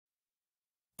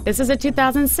This is a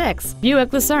 2006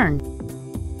 Buick Lucerne.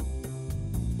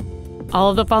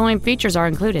 All of the following features are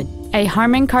included: a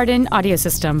Harman Kardon audio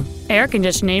system, air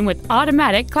conditioning with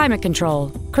automatic climate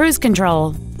control, cruise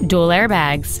control, dual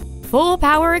airbags, full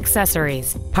power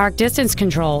accessories, park distance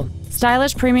control,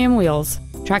 stylish premium wheels,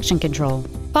 traction control,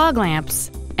 fog lamps,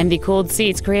 and the cooled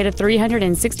seats create a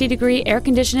 360-degree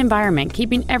air-conditioned environment,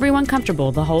 keeping everyone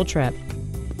comfortable the whole trip.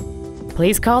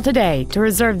 Please call today to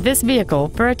reserve this vehicle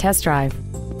for a test drive.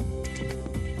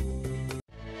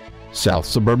 South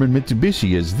Suburban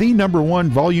Mitsubishi is the #1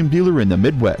 volume dealer in the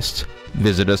Midwest.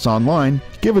 Visit us online,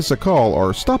 give us a call,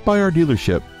 or stop by our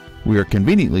dealership. We are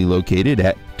conveniently located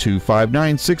at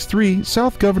 25963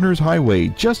 South Governors Highway,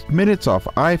 just minutes off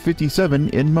I-57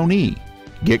 in Monee.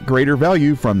 Get greater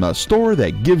value from the store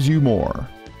that gives you more.